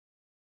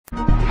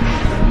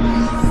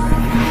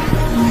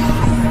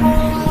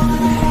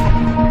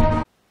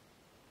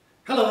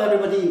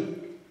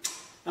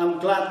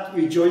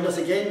glad you joined us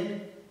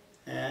again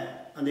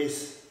on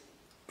this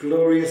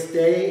glorious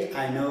day.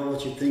 I know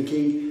what you're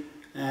thinking,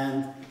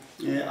 and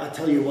I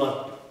tell you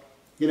what,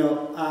 you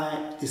know,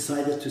 I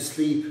decided to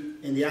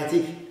sleep in the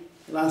attic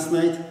last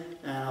night,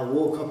 and I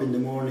woke up in the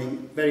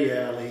morning very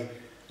early,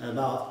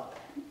 about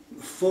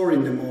 4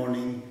 in the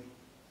morning.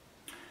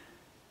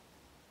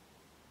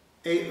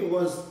 It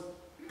was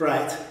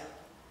bright,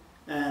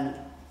 and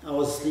I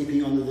was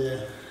sleeping under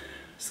the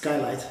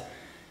skylight,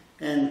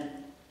 and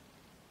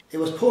it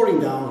was pouring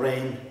down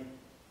rain.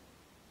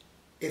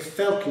 It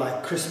felt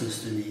like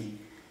Christmas to me.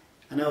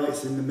 I know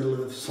it's in the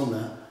middle of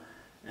summer,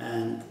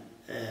 and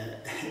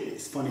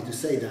it's funny to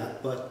say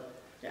that, but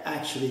it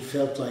actually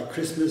felt like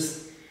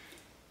Christmas.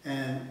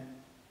 And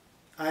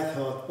I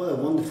thought, what a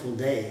wonderful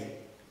day.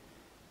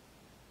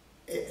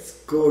 It's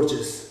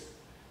gorgeous.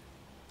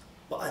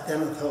 But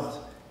then I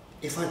thought,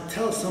 if I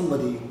tell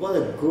somebody what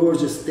a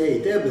gorgeous day,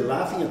 they'll be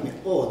laughing at me,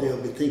 or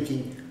they'll be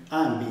thinking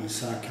I'm being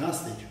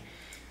sarcastic.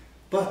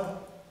 But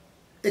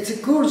it's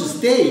a gorgeous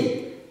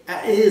day.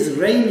 It is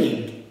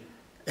raining.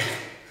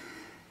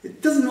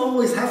 It doesn't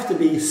always have to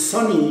be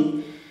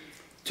sunny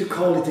to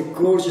call it a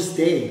gorgeous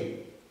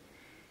day.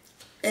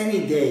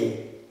 Any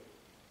day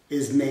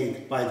is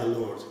made by the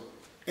Lord.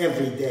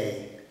 Every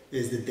day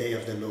is the day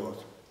of the Lord.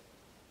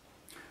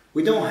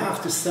 We don't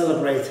have to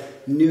celebrate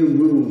new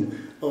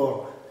moon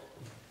or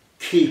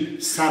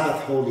keep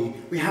Sabbath holy.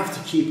 We have to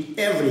keep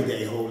every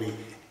day holy.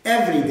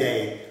 Every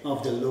day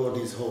of the Lord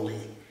is holy.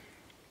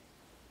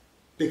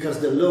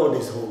 Because the Lord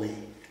is holy,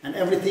 and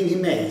everything He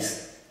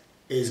makes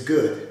is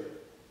good.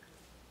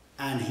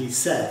 And He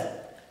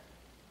said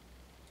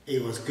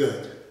it was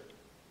good.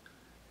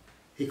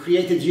 He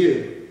created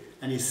you,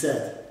 and He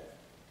said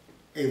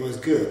it was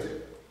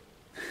good.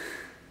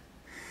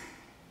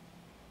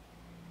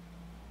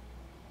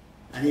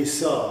 And He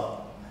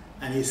saw,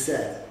 and He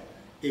said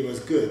it was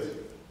good.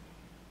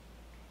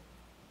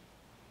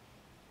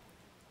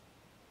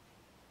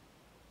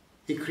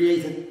 He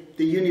created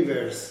the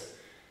universe,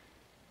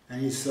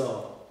 and He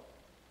saw,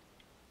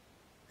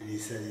 and He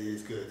said it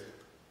is good.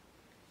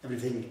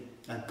 Everything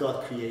that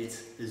God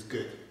creates is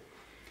good.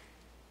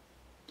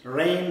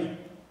 Rain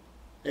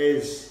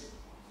is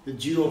the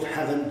dew of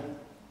heaven,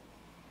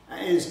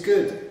 and it is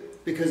good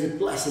because it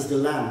blesses the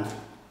land.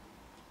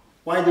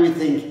 Why do we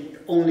think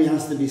it only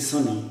has to be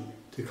sunny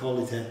to call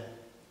it a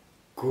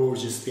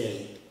gorgeous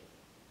day?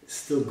 It's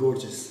still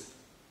gorgeous.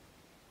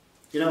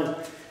 You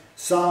know,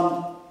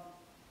 Psalm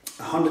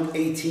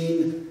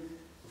 118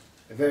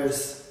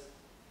 verse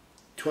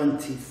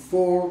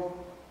 24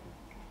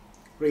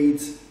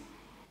 reads,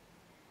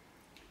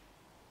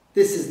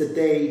 "This is the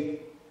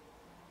day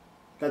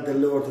that the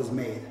Lord has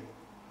made.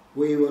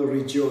 We will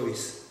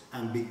rejoice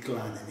and be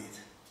glad in it."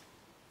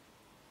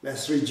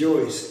 Let's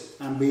rejoice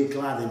and be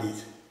glad in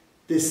it.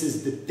 This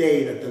is the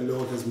day that the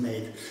Lord has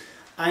made.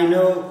 I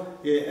know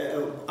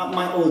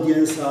my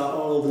audience are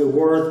all over the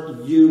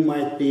world. You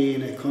might be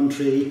in a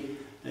country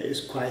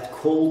it's quite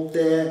cold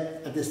there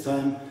at this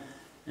time.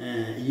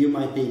 You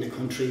might be in a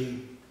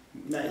country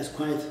that is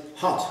quite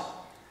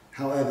hot.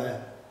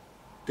 However,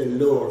 the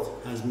Lord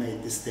has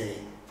made this day.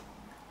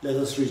 Let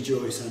us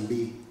rejoice and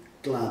be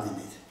glad in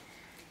it.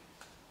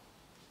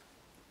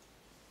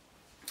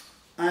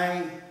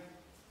 I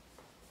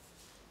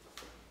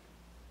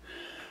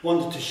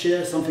wanted to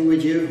share something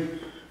with you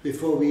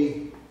before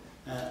we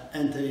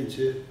enter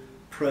into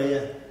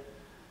prayer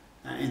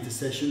and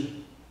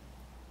intercession.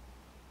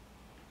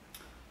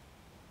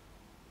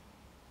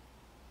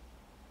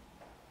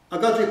 I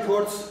got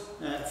reports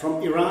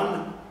from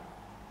Iran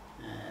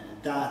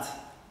that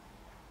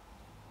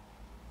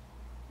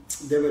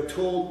they were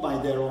told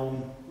by their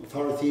own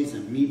authorities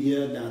and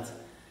media that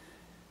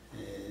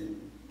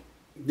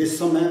this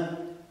summer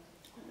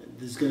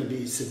there's going to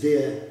be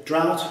severe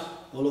drought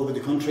all over the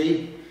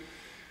country,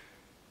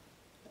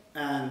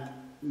 and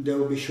there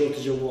will be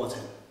shortage of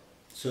water.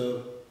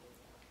 So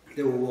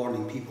they were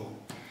warning people.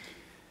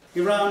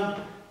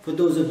 Iran, for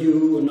those of you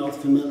who are not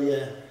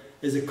familiar,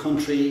 is a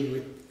country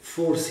with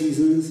 4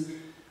 seasons,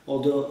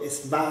 although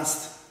it's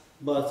vast,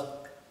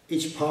 but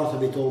each part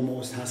of it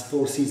almost has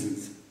 4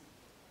 seasons.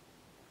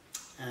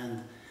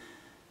 And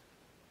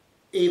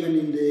even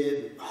in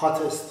the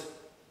hottest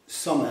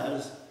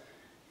summers,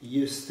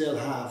 you still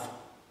have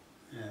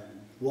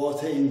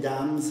water in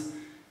dams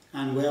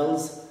and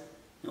wells,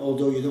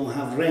 although you don't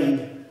have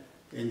rain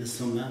in the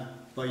summer,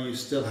 but you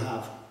still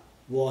have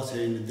water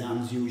in the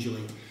dams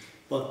usually.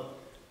 But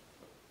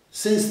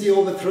since the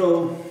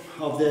overthrow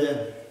of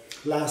the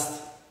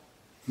last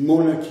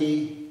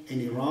monarchy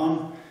in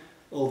Iran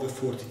over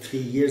 43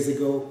 years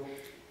ago,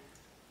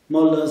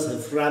 mullahs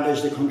have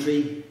ravaged the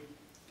country,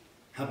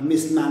 have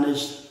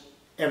mismanaged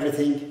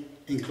everything,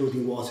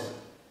 including water.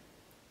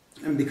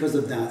 And because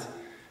of that,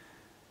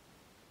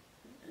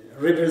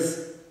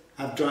 rivers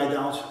have dried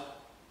out,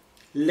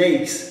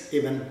 lakes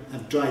even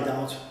have dried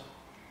out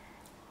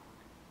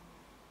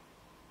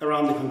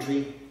around the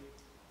country,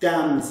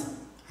 dams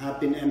have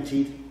been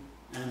emptied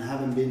and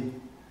haven't been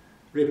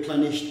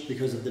replenished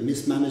because of the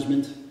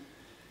mismanagement.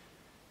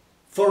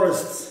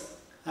 Forests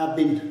have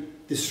been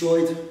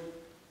destroyed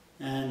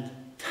and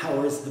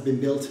towers have been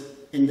built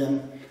in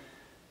them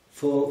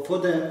for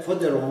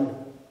their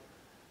own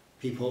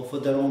people, for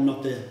their own,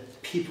 not the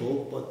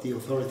people, but the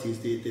authorities,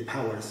 the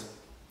powers,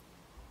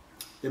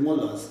 the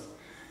mullahs.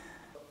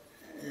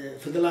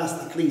 For the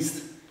last at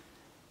least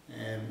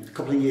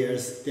couple of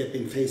years, they've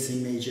been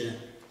facing major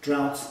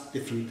droughts,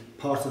 different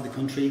parts of the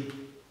country,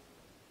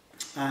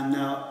 and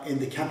now in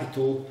the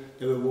capital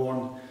they were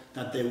warned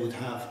that they would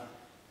have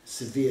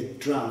severe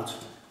drought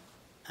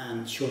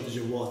and shortage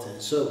of water.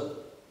 So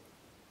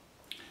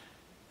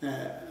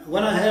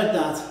when I heard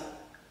that,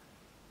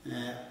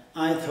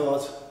 I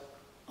thought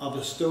of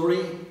a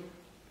story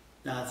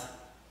that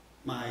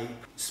my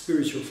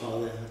spiritual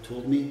father had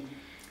told me,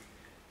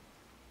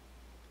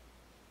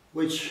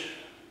 which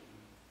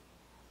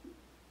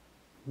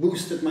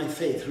boosted my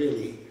faith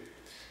really.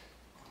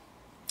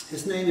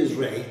 His name is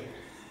Ray.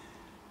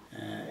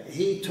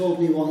 He told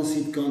me once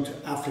he'd gone to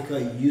Africa.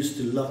 He used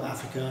to love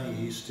Africa.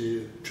 He used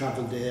to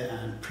travel there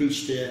and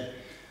preach there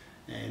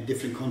in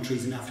different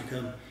countries in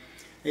Africa.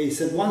 He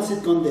said once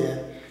he'd gone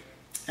there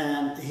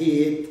and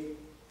he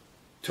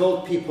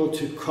told people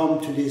to come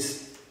to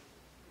this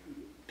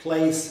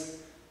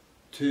place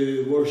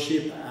to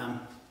worship and,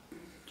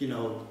 you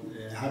know,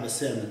 have a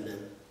sermon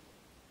there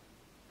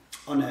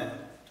on a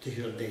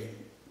particular day.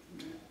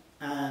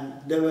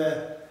 And there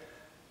were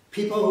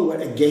people who were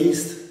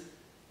against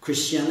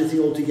Christianity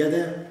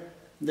altogether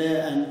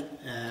there,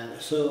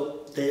 and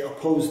so they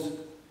opposed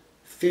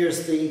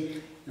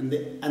fiercely, and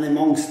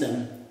amongst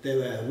them there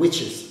were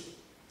witches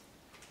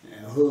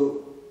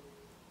who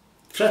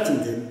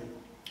threatened him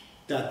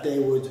that they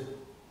would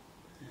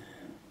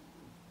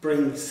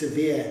bring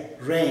severe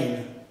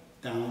rain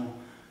down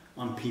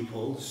on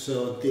people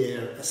so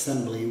their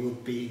assembly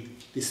would be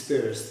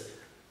dispersed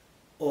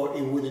or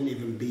it wouldn't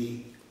even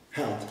be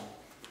held.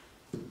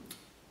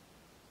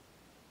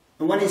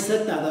 And when he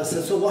said that, I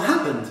said, so what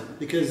happened?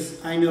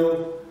 Because I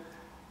know,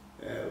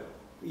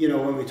 you know,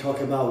 when we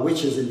talk about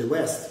witches in the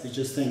West, we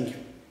just think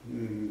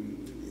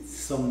it's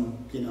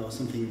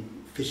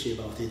something fishy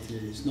about it.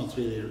 It's not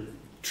really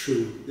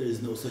true. There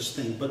is no such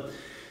thing. But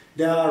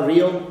they are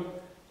real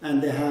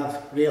and they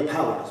have real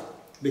powers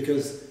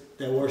because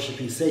they're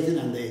worshipping Satan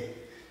and they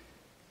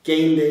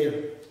gain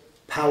their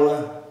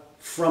power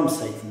from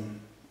Satan.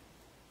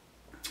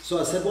 So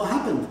I said, what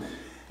happened?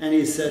 And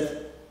he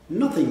said,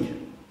 nothing.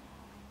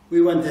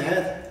 We went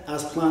ahead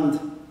as planned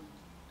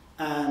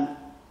and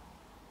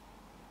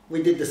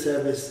we did the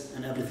service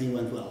and everything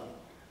went well.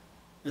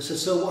 I said,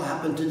 so what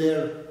happened to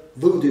their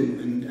voodoo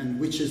and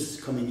witches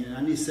coming in?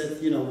 And he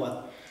said, you know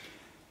what,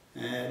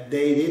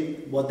 they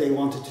did what they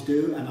wanted to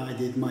do and I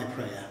did my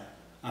prayer.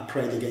 I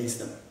prayed against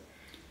them.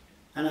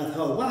 And I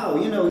thought, wow,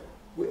 you know,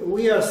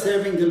 we are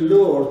serving the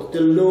Lord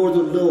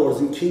of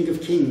Lords and King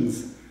of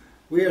Kings.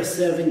 We are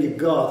serving a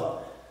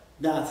God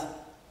that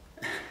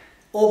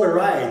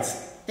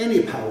overrides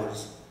any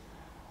powers,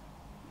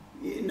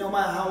 no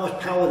matter how much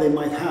power they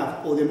might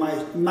have or they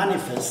might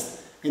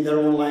manifest in their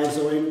own lives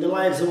or in the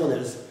lives of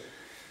others.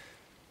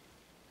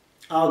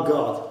 Our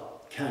God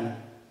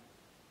can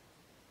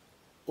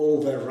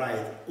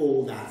override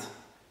all that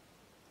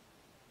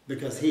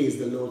because He is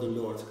the Lord of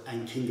Lords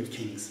and King of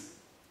Kings.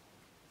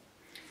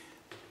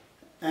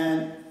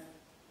 And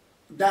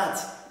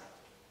that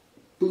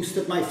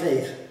boosted my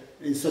faith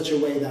in such a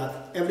way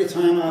that every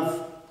time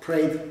I've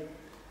prayed,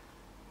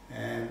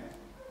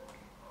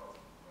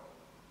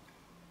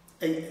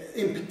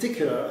 in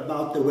particular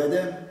about the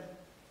weather,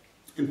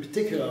 in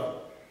particular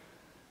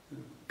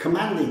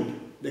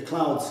commanding the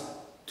clouds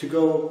to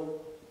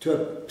go to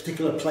a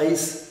particular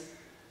place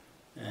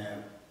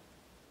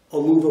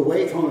or move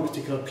away from a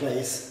particular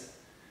place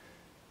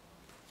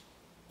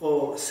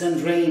or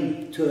send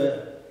rain to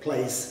a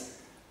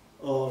place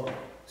or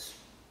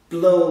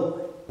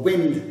blow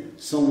wind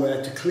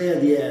somewhere to clear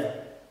the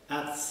air.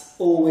 That's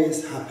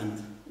always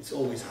happened. It's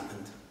always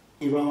happened.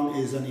 Iran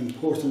is an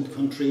important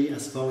country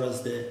as far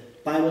as the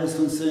Bible is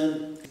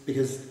concerned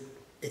because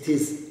it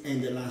is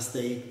in the last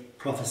day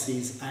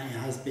prophecies and it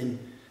has been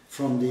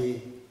from the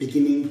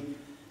beginning.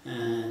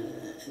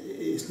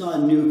 It's not a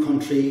new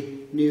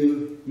country,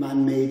 new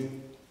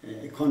man-made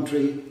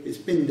country. It's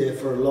been there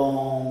for a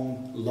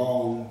long,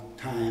 long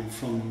time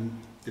from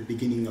the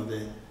beginning of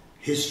the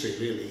history,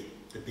 really,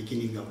 the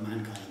beginning of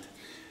mankind.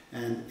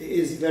 And it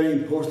is very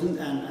important,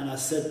 and I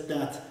said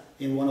that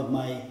in one of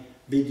my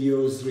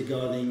videos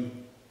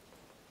regarding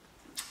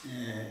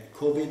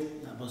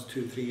COVID, that was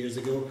 2 or 3 years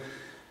ago,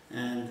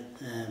 and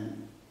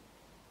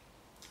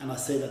I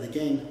say that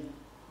again,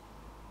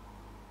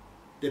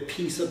 the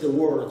peace of the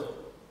world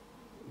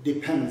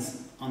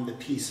depends on the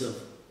peace of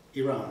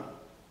Iran,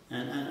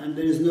 and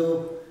there is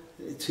no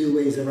two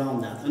ways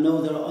around that. I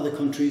know there are other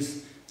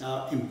countries that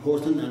are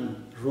important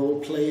and role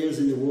players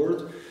in the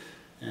world,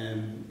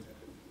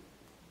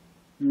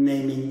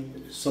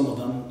 naming some of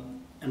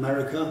them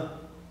America,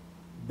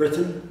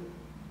 Britain,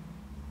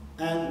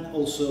 and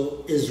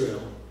also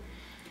Israel.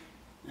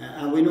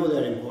 And we know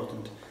they're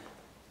important.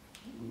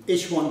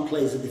 Each one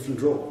plays a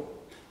different role.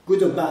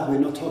 Good or bad, we're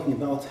not talking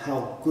about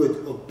how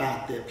good or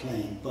bad they're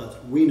playing,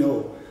 but we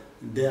know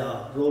they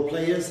are role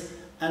players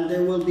and they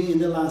will be in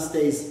the last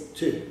days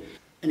too.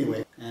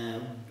 Anyway,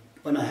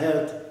 when I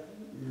heard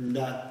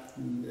that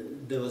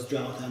there was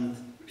drought and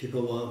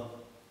people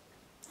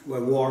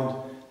were warned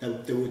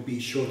that there would be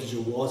shortage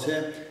of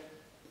water,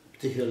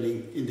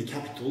 particularly in the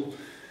capital,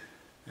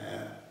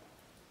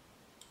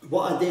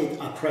 what I did,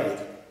 I prayed.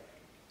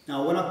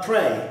 Now when I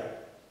pray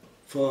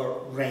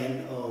for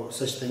rain or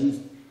such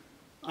things,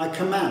 I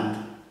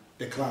command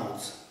the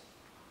clouds.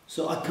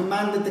 So I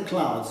commanded the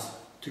clouds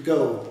to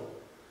go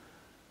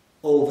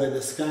over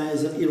the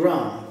skies of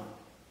Iran,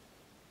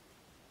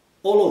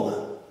 all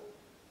over,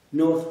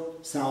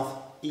 north, south,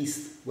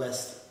 east,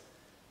 west.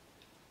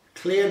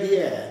 Clear the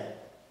air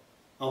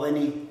of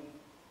any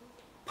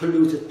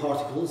polluted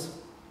particles.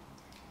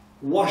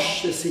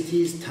 Wash the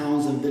cities,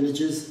 towns and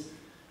villages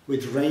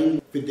with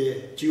rain, with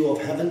the dew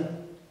of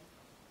heaven.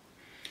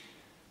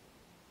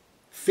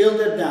 Fill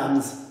their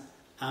dams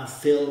and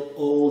fill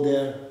all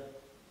their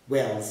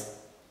wells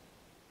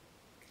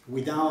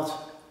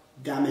without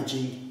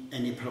damaging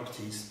any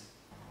properties.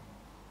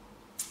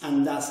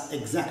 And that's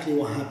exactly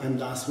what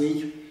happened last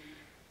week.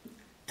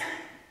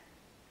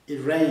 It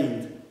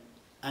rained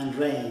and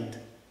rained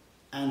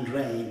and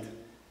rained,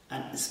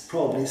 and it's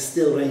probably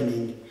still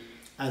raining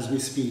as we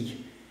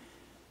speak.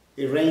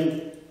 It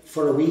rained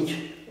for a week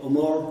or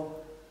more.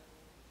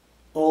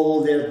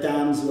 All their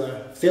dams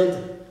were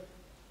filled.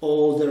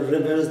 All the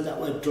rivers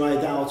that were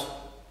dried out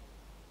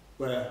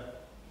were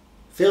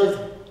filled,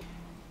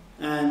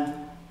 and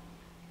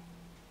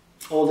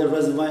all the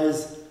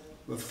reservoirs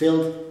were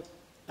filled,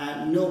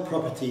 and no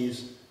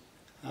properties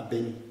have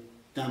been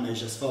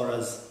damaged as far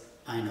as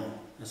I know,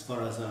 as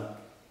far as I've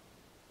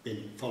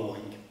been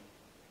following.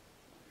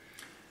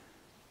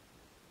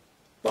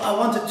 But I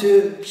wanted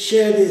to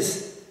share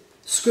this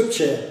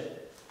scripture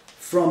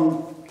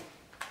from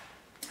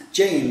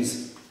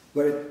James,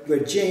 where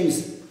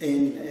James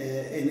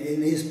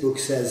in his book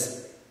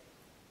says,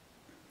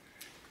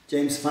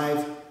 James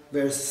 5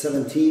 verse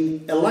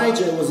 17,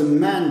 Elijah was a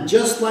man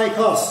just like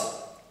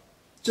us,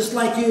 just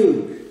like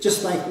you,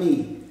 just like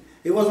me.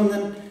 He wasn't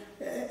an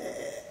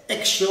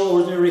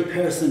extraordinary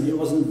person. He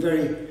wasn't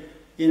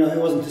he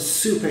wasn't a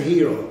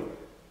superhero.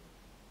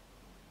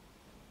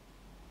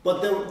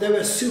 But there were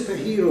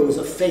superheroes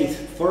of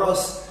faith. For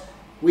us,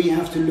 we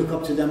have to look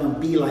up to them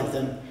and be like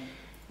them.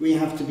 We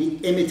have to be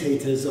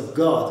imitators of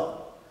God.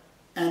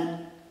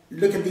 And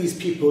look at these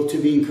people to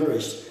be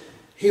encouraged.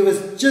 He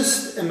was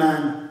just a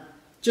man,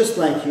 just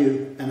like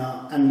you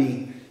and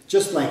me,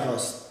 just like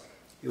us.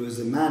 He was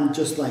a man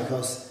just like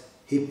us.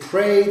 He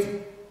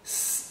prayed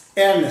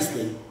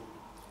earnestly.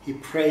 He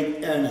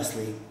prayed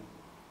earnestly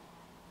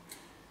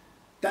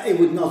that it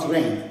would not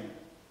rain.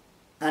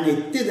 And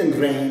it didn't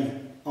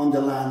rain on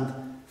the land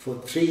for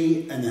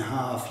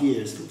 3.5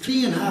 years. For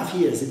 3.5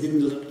 years it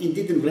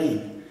didn't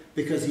rain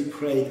because he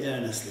prayed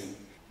earnestly.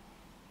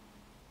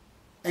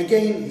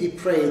 Again he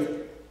prayed,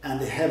 and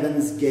the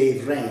heavens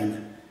gave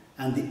rain,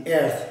 and the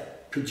earth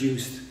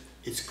produced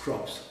its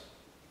crops.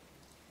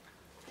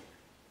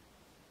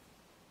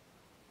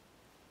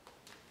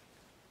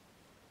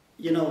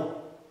 You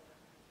know,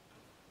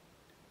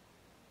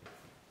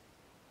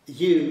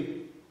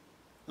 you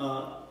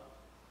are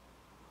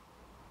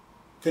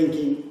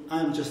thinking,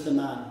 I'm just a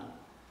man,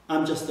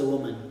 I'm just a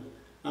woman,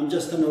 I'm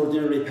just an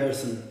ordinary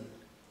person.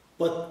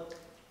 But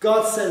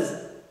God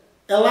says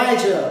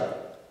Elijah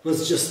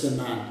was just a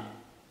man.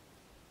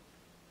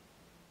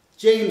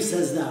 James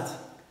says that,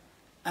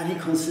 and he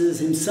considers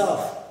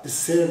himself the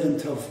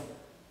servant of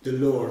the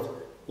Lord,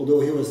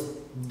 although he was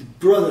the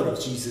brother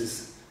of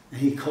Jesus, and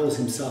he calls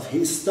himself,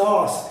 he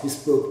starts his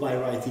book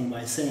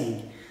by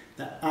saying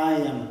that I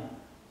am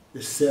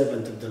the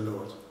servant of the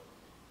Lord.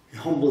 He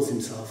humbles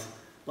himself,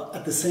 but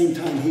at the same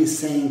time he's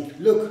saying,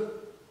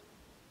 look,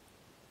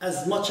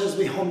 as much as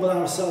we humble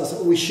ourselves,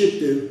 or we should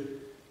do,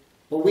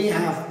 but we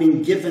have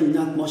been given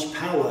that much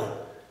power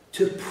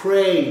to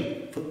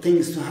pray for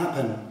things to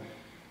happen,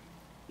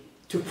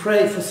 to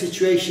pray for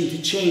situation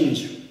to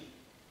change.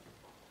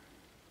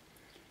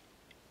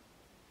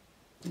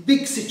 The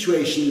big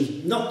situation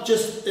is not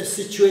just a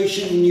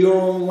situation in your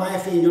own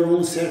life, in your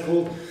own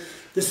circle.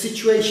 The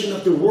situation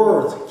of the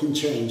world can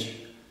change.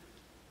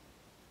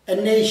 A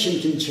nation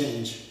can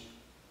change.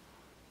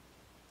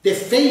 The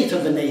fate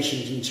of a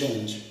nation can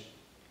change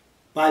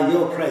by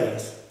your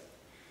prayers.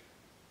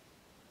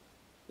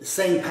 The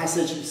same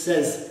passage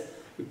says,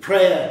 the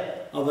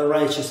prayer of a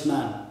righteous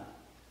man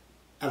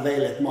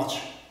availeth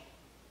much.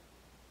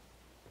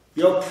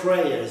 Your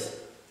prayers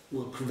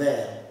will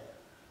prevail.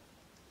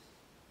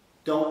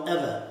 Don't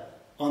ever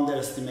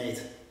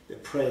underestimate the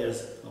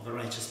prayers of a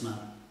righteous man.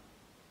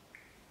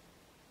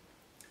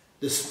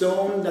 The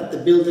stone that the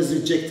builders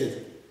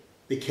rejected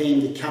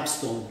became the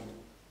capstone.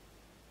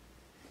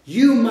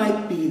 You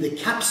might be the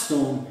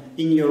capstone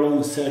in your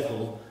own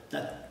circle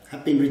that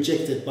have been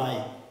rejected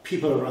by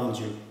people around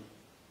you.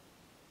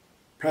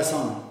 Press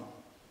on.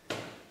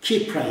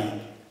 Keep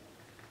praying.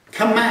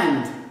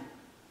 Command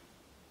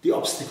the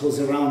obstacles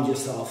around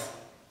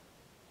yourself.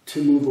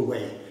 to move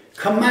away.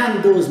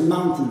 Command those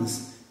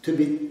mountains to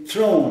be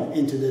thrown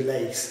into the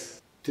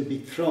lakes, to be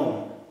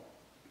thrown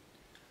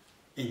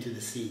into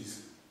the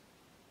seas.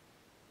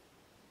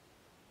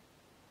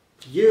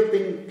 You've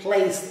been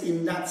placed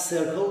in that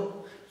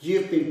circle.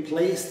 You've been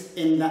placed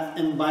in that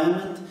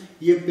environment.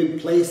 You've been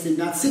placed in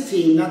that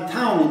city, in that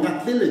town, in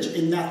that village,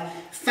 in that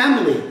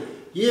family.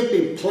 You've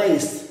been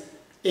placed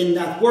in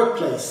that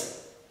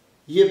workplace.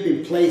 You've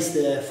been placed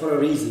there for a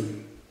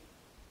reason.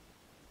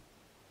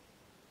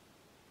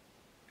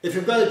 If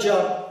you've got a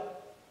job,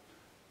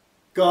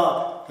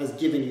 God has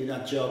given you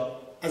that job.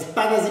 As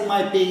bad as it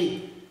might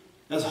be,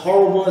 as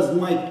horrible as it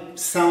might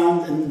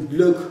sound and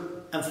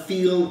look and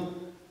feel,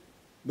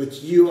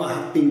 but you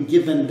have been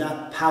given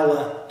that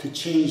power to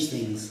change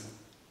things.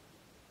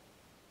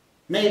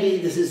 Maybe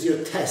this is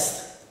your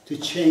test to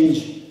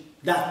change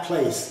that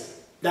place,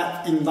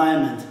 that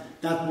environment,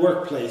 that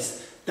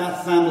workplace,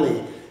 that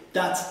family,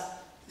 that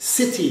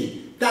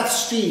city, that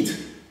street,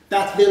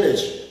 that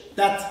village,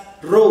 that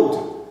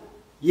road.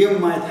 You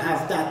might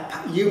have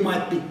that, you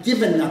might be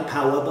given that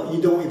power, but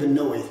you don't even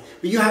know it.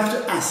 But you have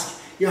to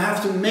ask, you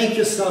have to make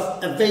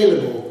yourself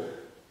available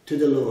to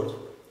the Lord.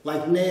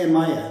 Like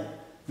Nehemiah,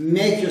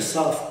 make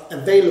yourself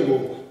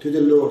available to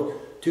the Lord,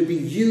 to be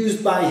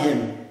used by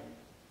Him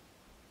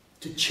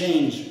to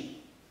change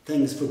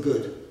things for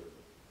good,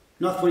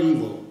 not for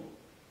evil.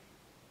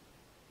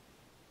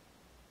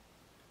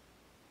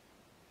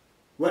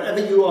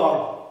 Wherever you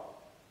are,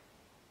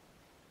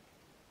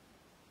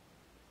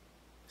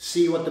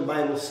 see what the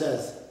Bible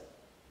says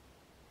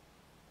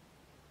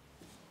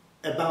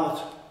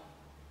about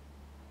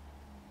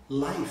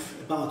life,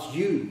 about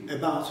you,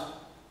 about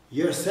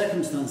your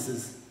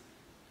circumstances.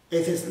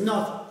 If it's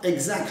not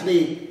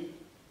exactly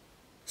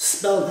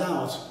spelled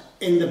out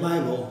in the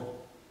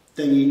Bible,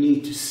 then you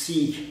need to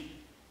seek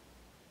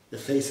the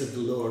face of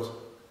the Lord.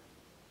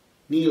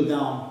 Kneel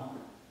down,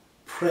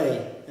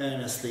 pray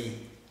earnestly,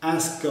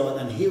 ask God,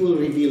 and He will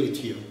reveal it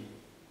to you.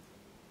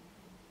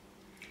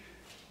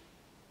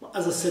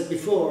 As I said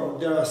before,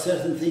 there are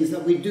certain things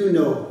that we do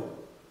know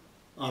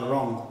are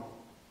wrong.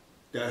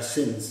 There are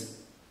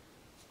sins.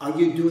 Are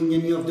you doing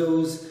any of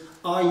those?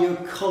 Are your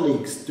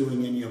colleagues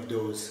doing any of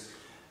those?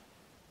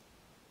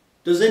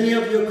 Does any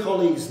of your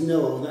colleagues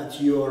know that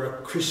you're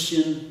a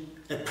Christian,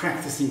 a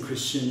practicing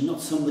Christian, not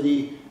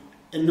somebody,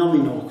 a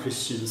nominal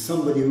Christian,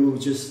 somebody who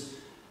just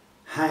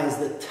has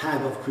the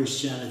tag of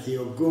Christianity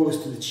or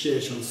goes to the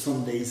church on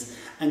Sundays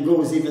and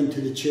goes even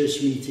to the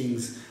church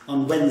meetings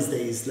on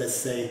Wednesdays, let's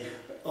say,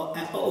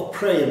 or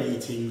prayer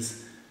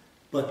meetings,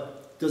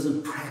 but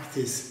doesn't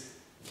practice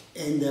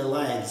in their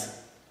lives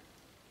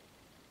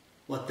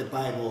what the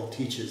Bible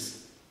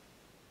teaches?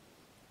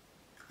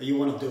 Are you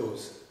one of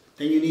those?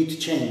 Then you need to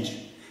change.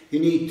 You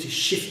need to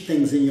shift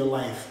things in your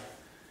life,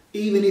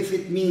 even if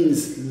it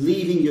means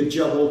leaving your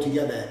job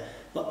altogether.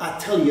 But I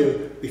tell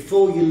you,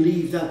 before you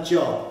leave that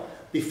job,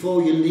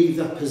 before you leave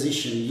that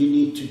position, you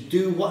need to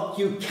do what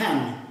you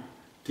can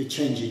to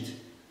change it.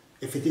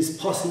 If it is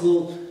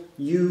possible,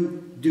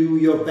 you do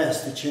your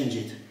best to change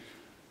it.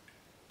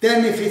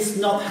 Then if it's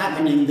not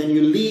happening, then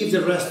you leave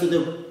the rest to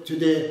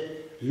the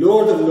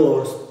Lord of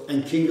Lords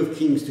and King of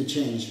Kings to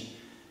change.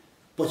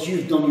 But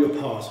you've done your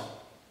part.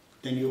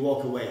 Then you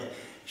walk away.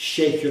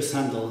 Shake your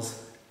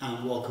sandals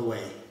and walk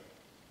away.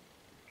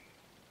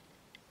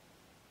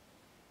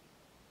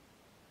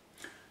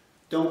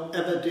 Don't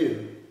ever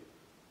do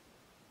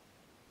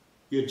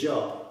your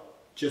job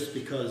just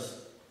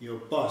because your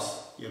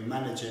boss, your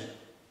manager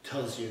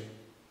tells you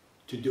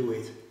to do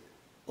it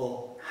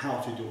or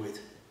how to do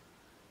it.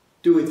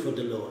 Do it for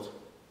the Lord.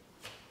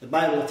 The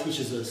Bible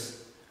teaches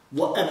us,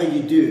 whatever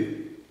you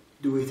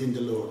do it in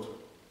the Lord.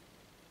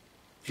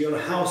 If you're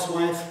a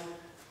housewife,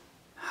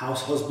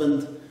 house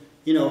husband,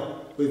 you know,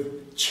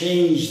 we've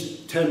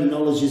changed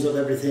terminologies of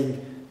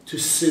everything to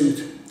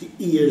suit the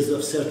ears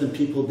of certain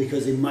people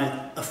because it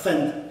might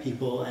offend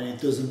people, and it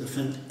doesn't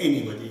offend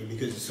anybody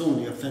because it's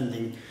only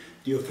offending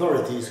the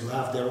authorities who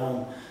have their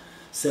own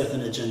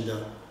certain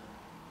agenda.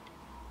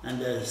 And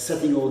they're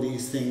setting all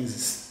these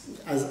things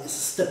as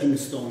stepping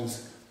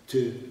stones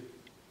to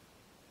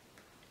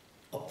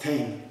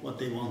obtain what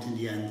they want in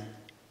the end,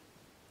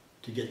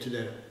 to get to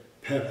their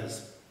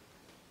purpose.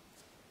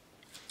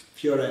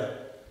 If you're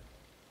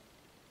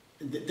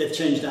they've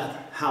changed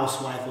that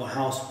housewife or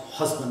house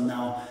husband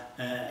now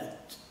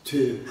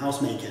to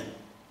housemaker.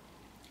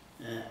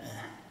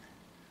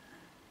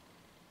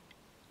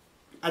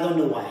 I don't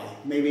know why.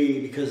 Maybe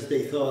because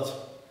they thought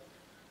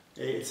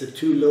it's a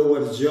too low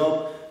of a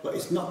job, but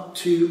it's not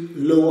too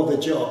low of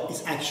a job.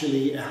 It's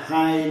actually a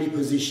highly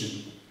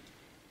position.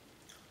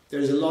 There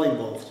is a lot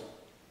involved.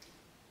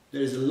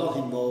 There is a lot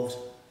involved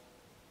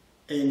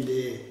in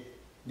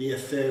the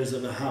affairs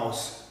of a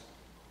house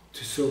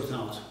to sort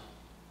out.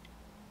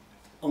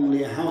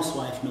 Only a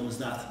housewife knows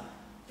that,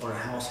 or a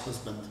house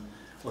husband,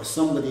 or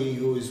somebody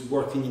who is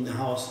working in the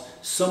house,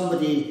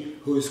 somebody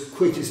who has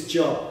quit his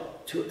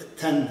job to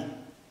attend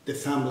the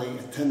family,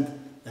 attend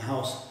the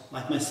house,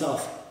 like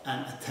myself,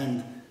 and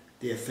attend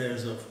the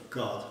affairs of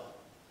God.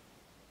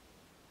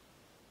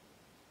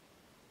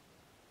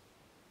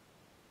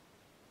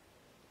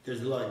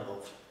 There's a lot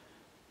involved.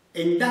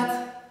 In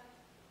that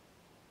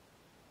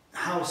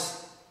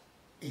house,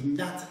 in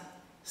that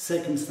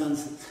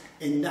circumstance,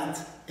 in that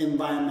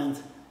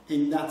environment,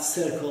 in that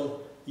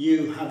circle,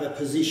 you have a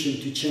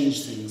position to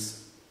change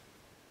things.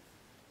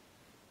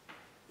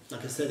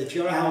 Like I said, if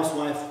you're a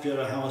housewife, if you're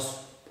a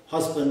house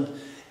husband,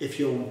 if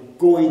you're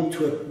going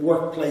to a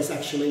workplace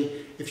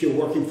actually, if you're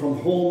working from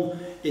home,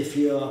 if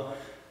you're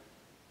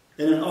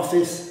in an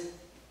office,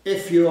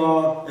 if you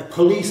are a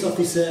police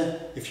officer,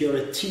 if you're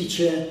a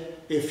teacher,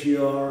 if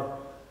you're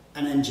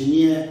an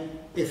engineer,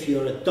 if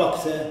you're a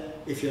doctor,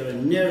 if you're a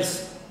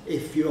nurse,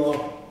 if you're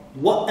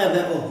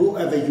whatever or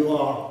whoever you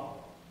are,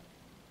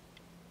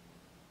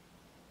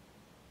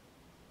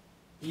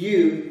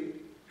 you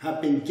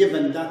have been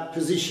given that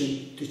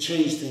position to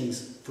change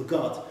things for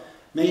God.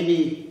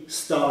 Maybe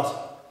start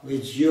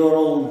with your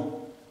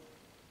own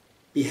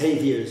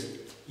behaviors,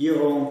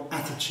 your own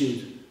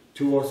attitude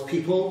towards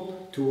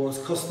people, towards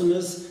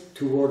customers,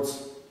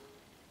 towards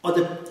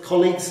other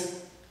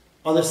colleagues,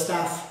 other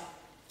staff,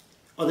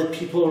 other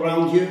people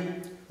around you,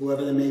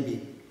 whoever they may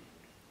be.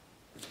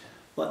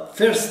 But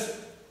first,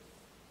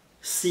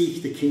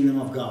 seek the kingdom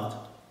of God,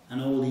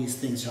 and all these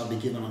things shall be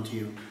given unto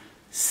you.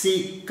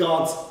 Seek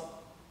God's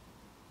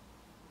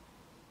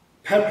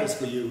purpose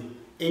for you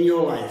in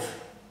your life.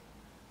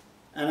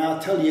 And I'll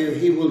tell you,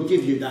 He will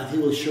give you that. He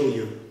will show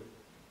you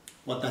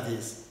what that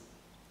is.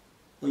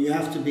 Well, you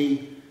have to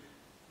be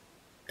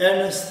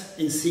earnest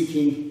in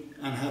seeking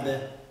and have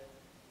a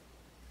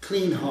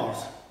clean heart.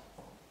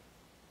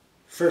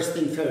 First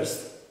thing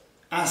first,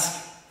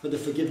 ask for the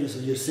forgiveness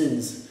of your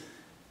sins.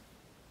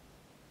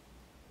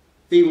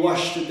 Be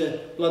washed with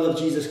the blood of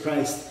Jesus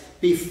Christ.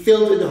 Be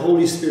filled with the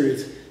Holy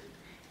Spirit.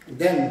 And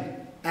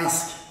then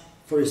ask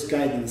for His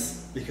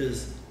guidance,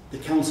 because the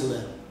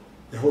Counselor,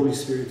 the Holy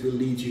Spirit, will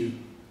lead you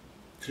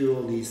through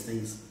all these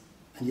things,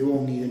 and you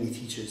won't need any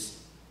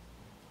teachers.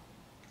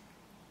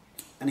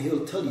 And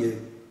He'll tell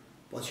you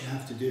what you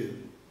have to do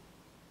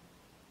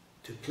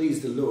to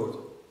please the Lord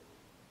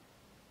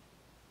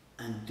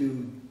and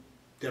do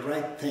the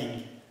right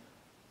thing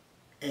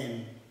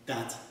in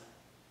that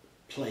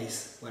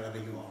place, wherever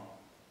you are.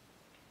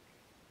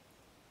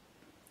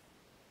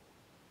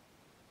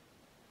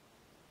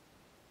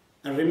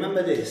 And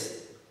remember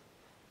this,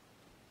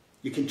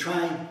 you can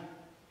try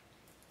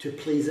to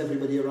please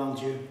everybody around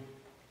you,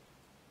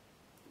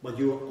 but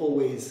you will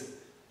always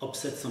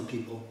upset some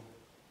people.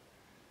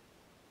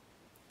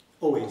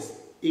 Always.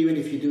 Even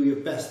if you do your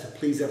best to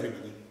please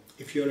everybody.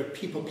 If you're a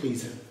people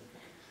pleaser.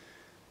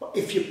 But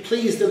if you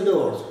please the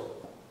Lord,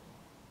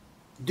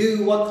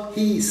 do what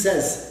He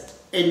says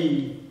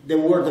in the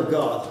Word of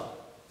God,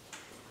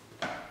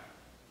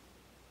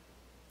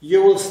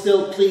 you will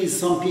still please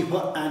some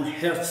people and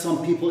hurt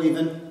some people,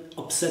 even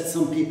upset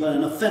some people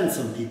and offend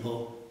some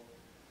people.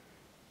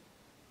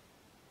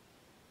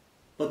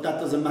 But that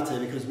doesn't matter,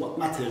 because what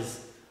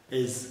matters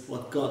is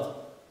what God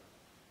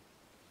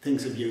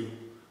thinks of you,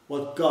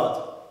 what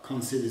God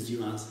considers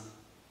you as,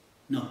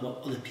 not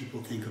what other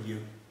people think of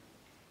you.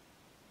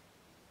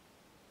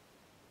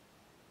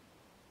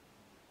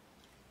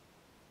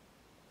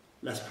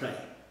 Let's pray.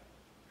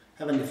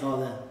 Heavenly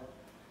Father,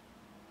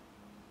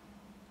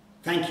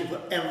 thank you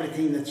for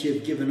everything that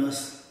you've given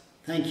us.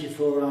 Thank you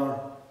for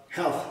our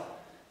health,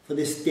 for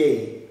this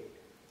day.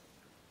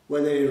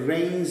 Whether it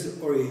rains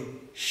or it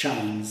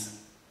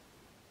shines,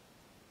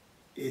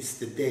 it's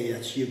the day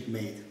that you've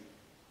made.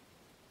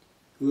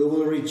 We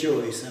will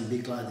rejoice and be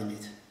glad in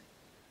it.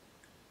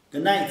 The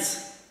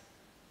nights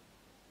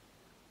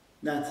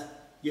that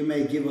you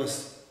may give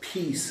us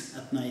peace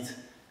at night,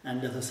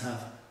 and let us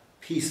have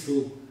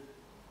peaceful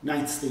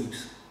night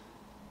sleeps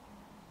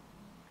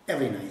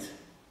every night.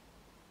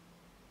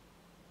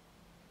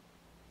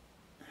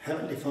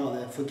 Heavenly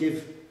Father,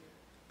 forgive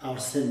our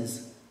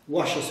sins.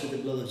 Wash us with the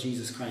blood of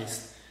Jesus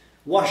Christ.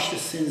 Wash the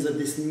sins of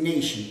this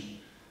nation,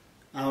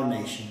 our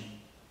nation,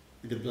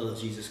 with the blood of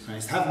Jesus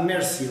Christ. Have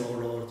mercy, O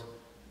Lord.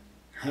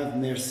 Have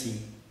mercy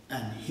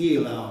and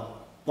heal our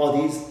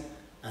bodies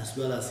as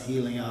well as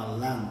healing our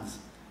lands,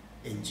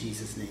 in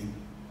Jesus' name.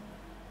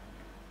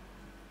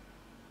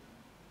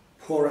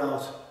 Pour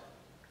out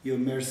your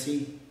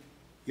mercy,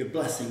 your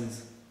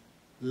blessings,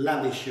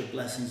 lavish your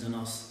blessings on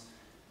us,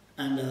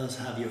 and let us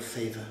have your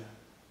favor.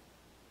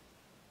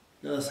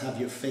 Let us have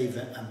your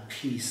favor and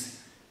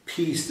peace.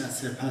 Peace that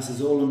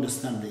surpasses all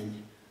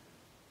understanding.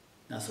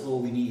 That's all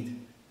we need.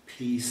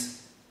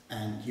 Peace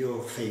and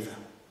your favor.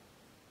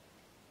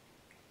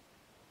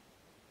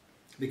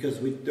 Because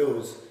with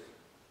those,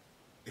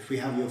 if we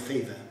have your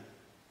favor,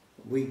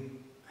 we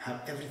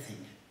have everything.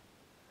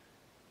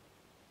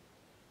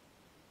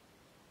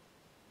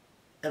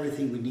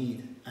 Everything we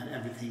need and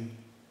everything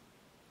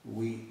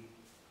we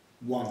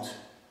want.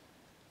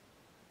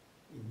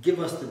 Give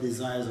us the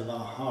desires of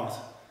our heart.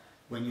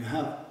 When we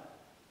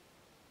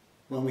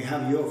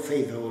have your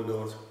favor, O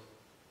Lord,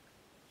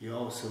 you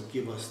also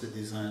give us the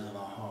desires of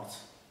our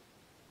hearts.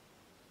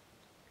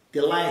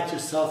 Delight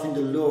yourself in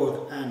the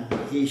Lord, and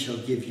He shall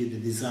give you the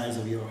desires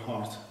of your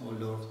heart, O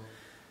Lord.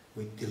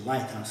 We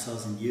delight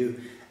ourselves in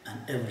you, and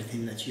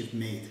everything that you've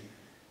made,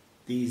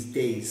 these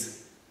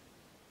days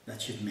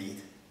that you've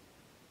made.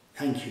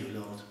 Thank you,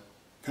 Lord.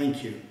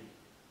 Thank you.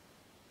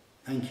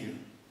 Thank you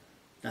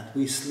that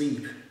we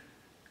sleep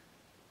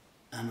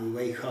and we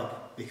wake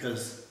up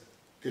because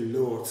the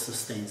Lord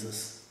sustains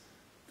us.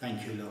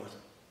 Thank you, Lord.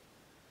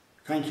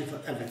 Thank you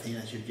for everything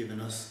that you've given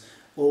us,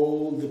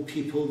 all the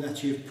people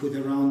that you've put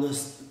around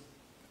us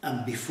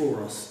and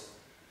before us.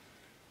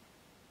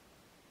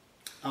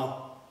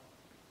 Our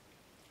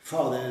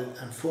fathers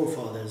and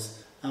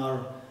forefathers,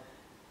 our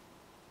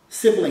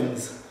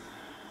siblings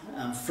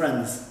and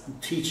friends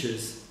and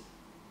teachers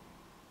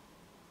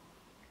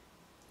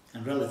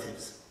and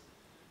relatives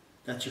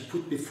that you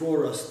put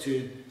before us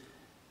to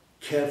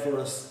care for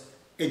us,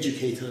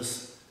 educate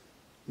us,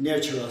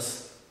 nurture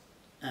us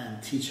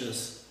and teach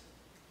us,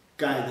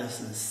 guide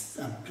us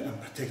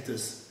and protect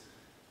us,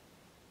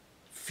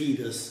 feed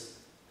us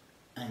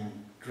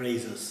and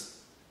raise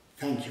us.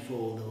 Thank you for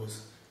all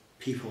those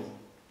people.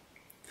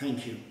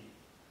 Thank you.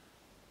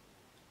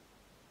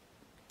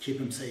 Keep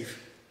them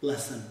safe.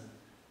 Bless them.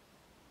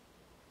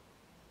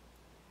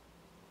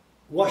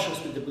 Wash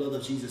us with the blood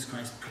of Jesus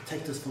Christ.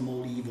 Protect us from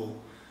all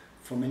evil,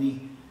 from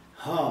any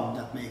harm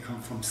that may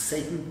come from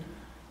Satan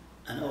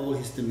and all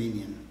his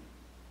dominion.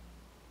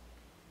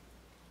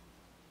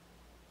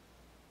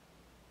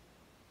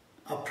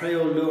 I pray,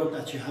 O Lord,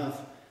 that you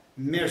have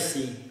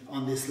mercy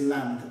on this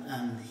land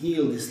and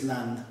heal this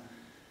land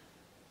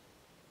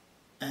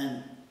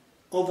and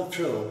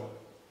overthrow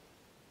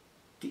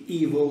the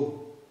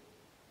evil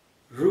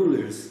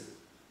rulers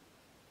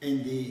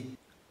in the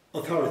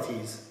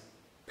authorities,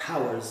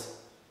 powers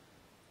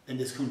in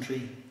this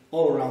country,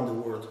 all around the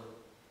world.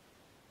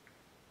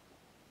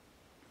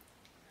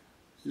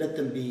 Let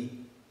them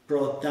be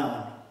brought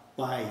down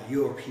by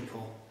your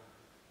people,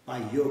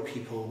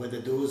 whether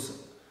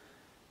those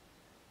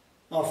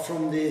are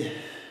from the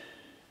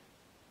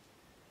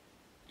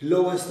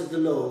lowest of the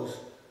lows,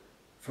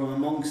 from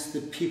amongst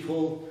the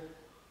people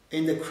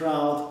in the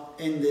crowd,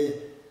 in the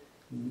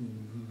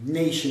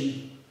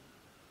nation,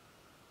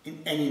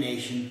 in any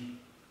nation,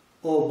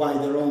 or by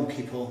their own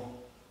people,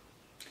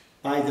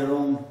 by their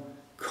own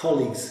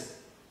colleagues,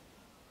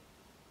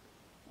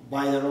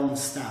 by their own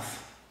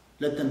staff.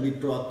 Let them be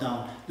brought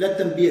down. Let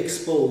them be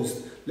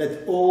exposed.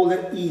 Let all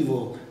their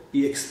evil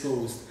be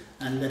exposed,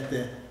 and let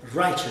the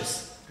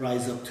righteous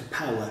rise up to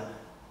power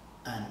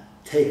and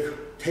take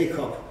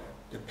up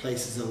the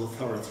places of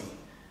authority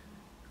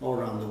all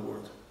around the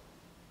world.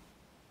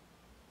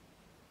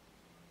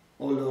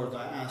 Oh Lord,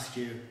 I ask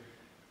you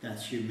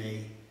that you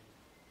may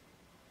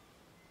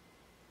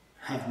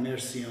have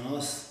mercy on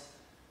us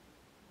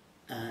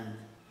and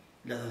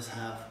let us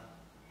have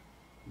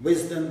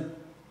wisdom,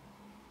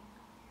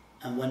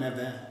 and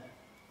whenever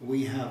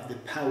we have the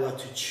power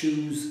to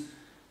choose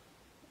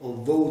or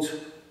vote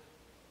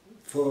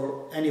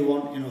for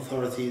anyone in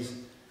authorities,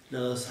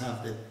 let us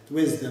have the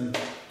wisdom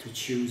to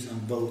choose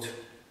and vote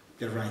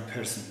the right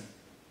person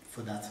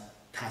for that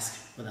task,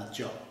 for that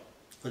job,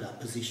 for that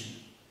position.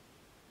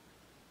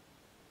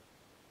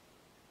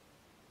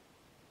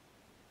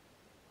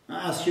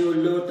 I ask you,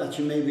 Lord, that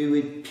you may be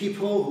with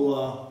people who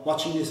are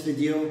watching this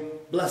video.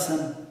 Bless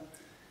them.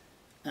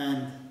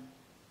 And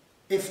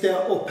if they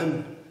are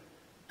open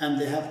and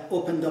they have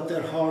opened up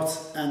their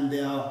hearts and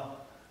they are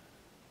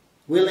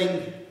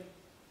willing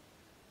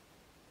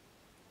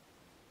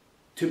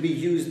to be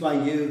used by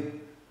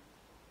you,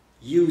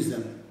 use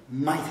them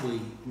mightily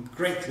and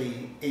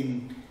greatly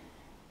in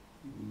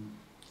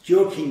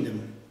your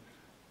kingdom,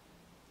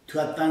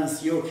 to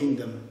advance your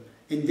kingdom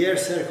in their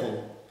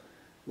circle,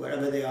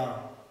 wherever they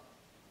are.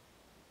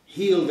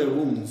 Heal their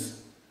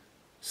wounds,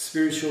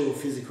 spiritual or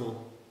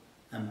physical,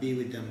 and be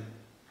with them.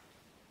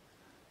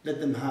 Let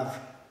them have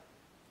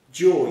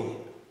joy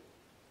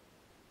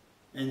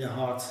in their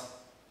hearts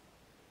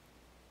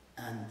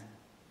and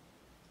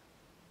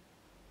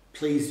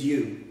please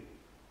you.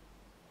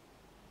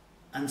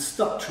 And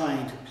stop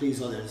trying to please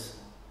others,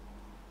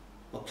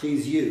 but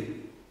please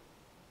you.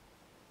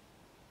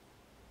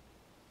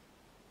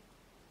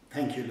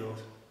 Thank you, Lord.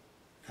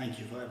 Thank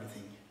you for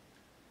everything.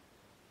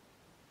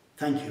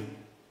 Thank you.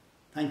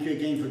 Thank you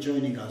again for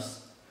joining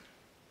us.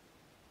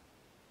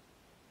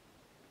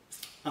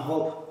 I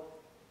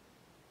hope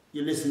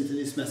you listened to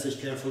this message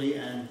carefully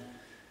and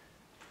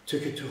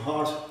took it to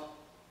heart.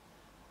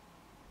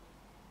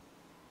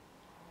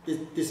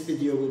 This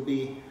video will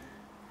be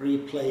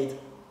replayed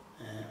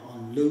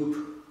on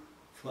loop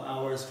for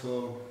hours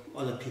for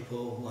other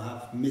people who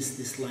have missed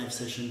this live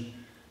session,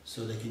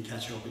 so they can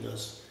catch up with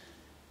us.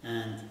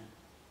 And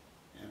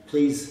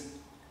please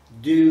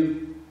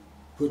do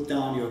put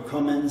down your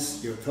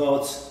comments, your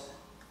thoughts,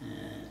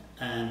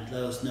 and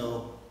let us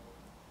know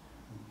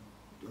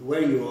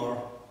where you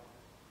are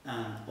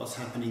and what's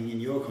happening in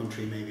your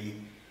country, maybe,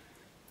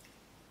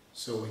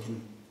 so we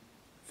can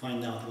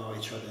find out about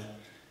each other.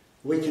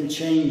 We can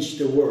change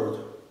the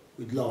world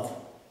with love.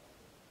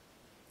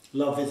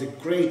 Love is a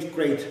great,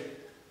 great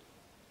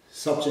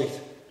subject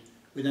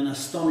with an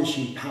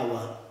astonishing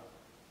power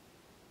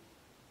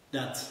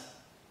that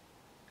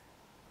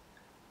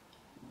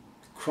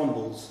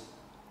crumbles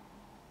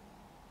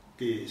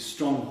the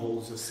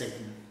strongholds of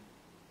Satan.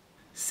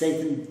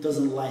 Satan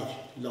doesn't like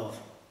love.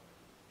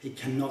 He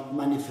cannot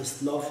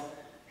manifest love.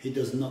 He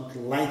does not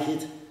like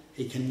it.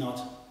 He cannot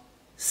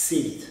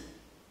see it.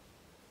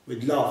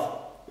 With love,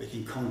 we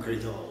can conquer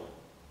it all.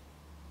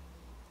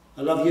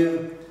 I love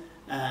you,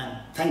 and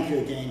thank you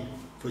again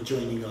for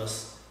joining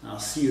us. And I'll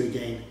see you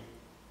again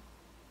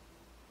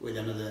with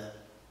another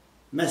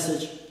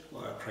message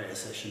or a prayer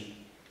session.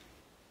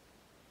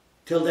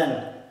 Till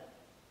then,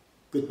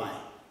 goodbye.